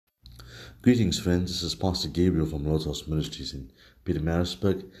Greetings, friends. This is Pastor Gabriel from Lord's House Ministries in Peter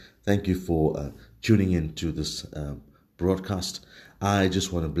Marisburg. Thank you for tuning in to this broadcast. I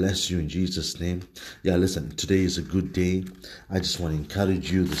just want to bless you in Jesus' name. Listen, today is a good day. I just want to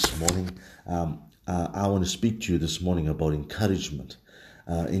encourage you this morning. I want to speak to you this morning about encouragement.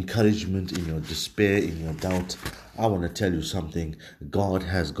 Encouragement in your despair, in your doubt. I want to tell you something. God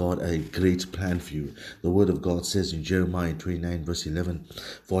has got a great plan for you. The word of God says in Jeremiah 29 verse 11,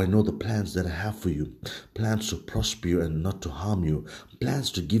 "For I know the plans that I have for you, plans to prosper you and not to harm you,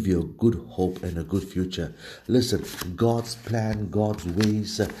 plans to give you a good hope and a good future." Listen, God's plan, God's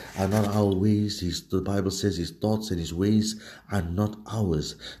ways are not our ways. The Bible says His thoughts and His ways are not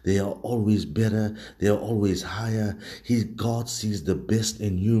ours. They are always better. They are always higher. God sees the best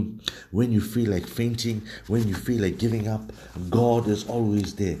in you. When you feel like fainting, when you feel like giving up, God is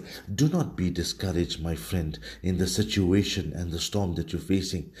always there. Do not be discouraged, my friend, in the situation and the storm that you're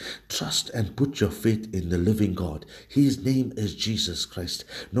facing. Trust and put your faith in the living God. His name is Jesus Christ.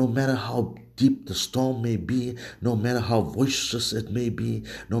 No matter how deep the storm may be, no matter how boisterous it may be,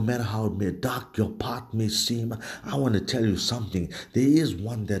 no matter how dark your path may seem, I want to tell you something. There is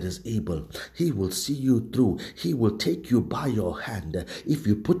one that is able. He will see you through. He will take you by your hand if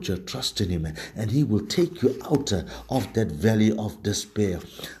you put your trust in Him, and He will take you out of that valley of despair.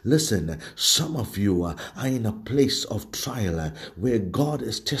 Listen, some of you are in a place of trial where God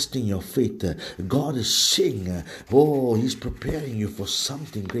is testing your faith. God is saying, He's preparing you for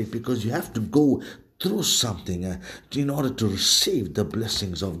something great, because you have to go through something in order to receive the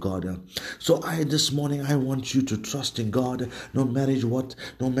blessings of God. So this morning I want you to trust in God, no matter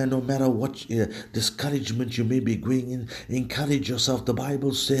what discouragement you may be going in. Encourage yourself. The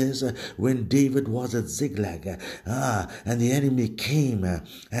Bible says when David was at Ziklag, and the enemy came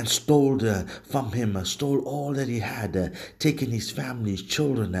and stole from him, stole all that he had, taken his family, his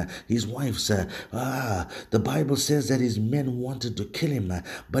children, his wives. The Bible says that his men wanted to kill him,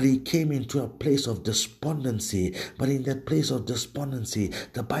 but he came into a place of despondency. But in that place of despondency,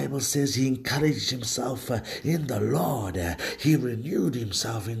 the Bible says he encouraged himself in the Lord. He renewed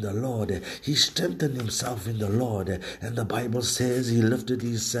himself in the Lord. He strengthened himself in the Lord. And the Bible says he lifted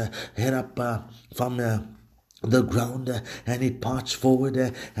his head up from the ground, and he marched forward,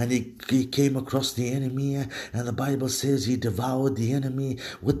 and he came across the enemy, and the Bible says he devoured the enemy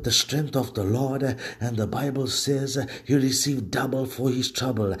with the strength of the Lord, and the Bible says he received double for his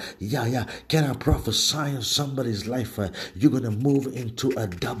trouble. Can I prophesy on somebody's life? You're going to move into a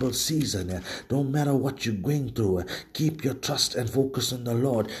double season. No matter what you're going through, keep your trust and focus on the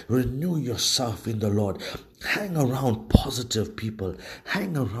Lord. Renew yourself in the Lord. Hang around positive people.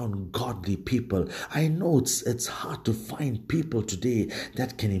 Hang around godly people. I know it's hard to find people today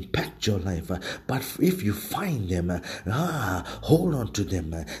that can impact your life. But if you find them, hold on to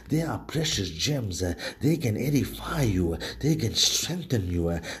them. They are precious gems. They can edify you. They can strengthen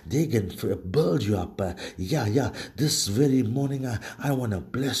you. They can build you up. This very morning, I want to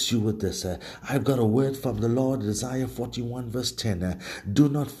bless you with this. I've got a word from the Lord, Isaiah 41 verse 10. Do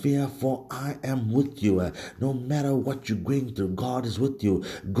not fear, for I am with you. No matter what you're going through, God is with you.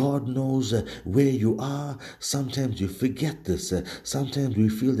 God knows where you are. Sometimes you forget this. Sometimes we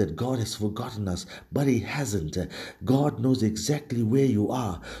feel that God has forgotten us, but He hasn't. God knows exactly where you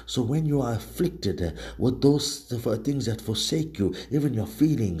are. So when you are afflicted with those things that forsake you, even your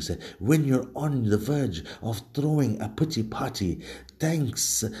feelings, when you're on the verge of throwing a pity party,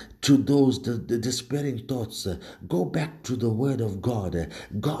 thanks to those the despairing thoughts, go back to the Word of God.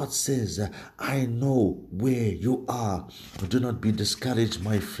 God says, I know where you are. Do not be discouraged,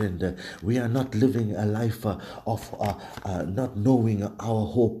 my friend. We are not living a life of not knowing our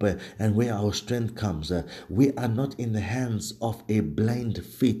hope and where our strength comes. We are not in the hands of a blind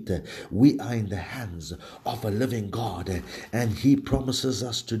faith. We are in the hands of a living God, and He promises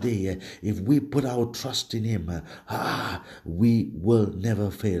us today, if we put our trust in Him, we will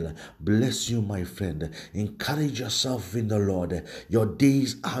never fail. Bless you, my friend. Encourage yourself in the Lord. Your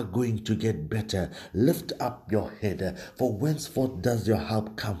days are going to get better. Lift up your head, for whenceforth does your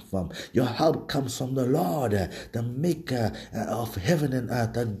help come from? Your help comes from the Lord, the maker of heaven and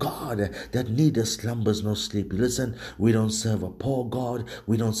earth, the God that neither slumbers nor sleep. Listen, we don't serve a poor God.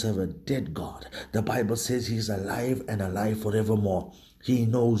 We don't serve a dead God. The Bible says He's alive and alive forevermore. He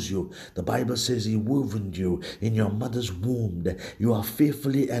knows you. The Bible says He woven you in your mother's womb. You are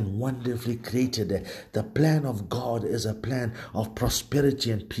fearfully and wonderfully created. The plan of God is a plan of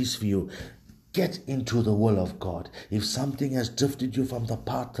prosperity and peace for you. Get into the will of God. If something has drifted you from the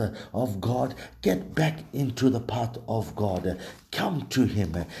path of God, get back into the path of God. Come to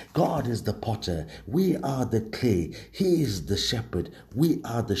Him. God is the potter. We are the clay. He is the shepherd. We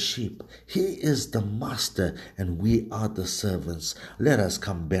are the sheep. He is the master and we are the servants. Let us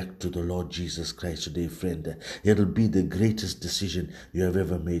come back to the Lord Jesus Christ today, friend. It'll be the greatest decision you have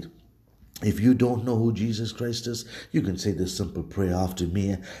ever made. If you don't know who Jesus Christ is, you can say this simple prayer after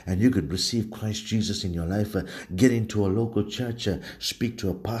me and you could receive Christ Jesus in your life. Get into a local church, speak to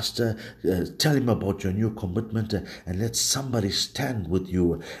a pastor, tell him about your new commitment and let somebody stand with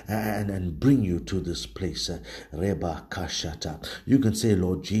you and bring you to this place. Reba Kashata. You can say,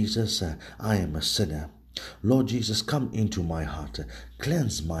 Lord Jesus, I am a sinner. Lord Jesus, come into my heart,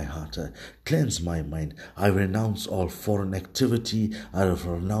 cleanse my heart, cleanse my mind. I renounce all foreign activity. I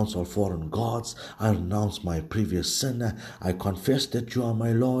renounce all foreign gods. I renounce my previous sin. I confess that you are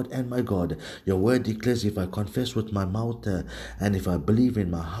my Lord and my God. Your word declares, if I confess with my mouth and if I believe in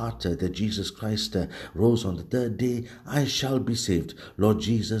my heart that Jesus Christ rose on the third day, I shall be saved. Lord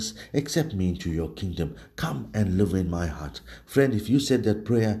Jesus, accept me into your kingdom. Come and live in my heart. Friend, if you said that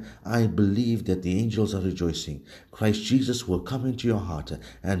prayer, I believe that the angels are rejoicing. Christ Jesus will come into your heart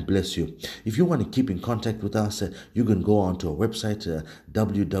and bless you. If you want to keep in contact with us, you can go on to our website,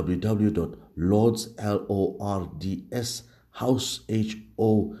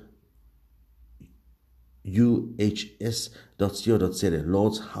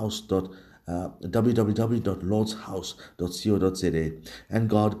 and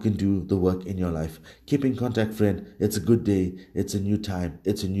God can do the work in your life. Keep in contact, friend. It's a good day. It's a new time.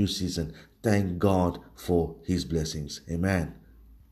 It's a new season. Thank God for His blessings. Amen.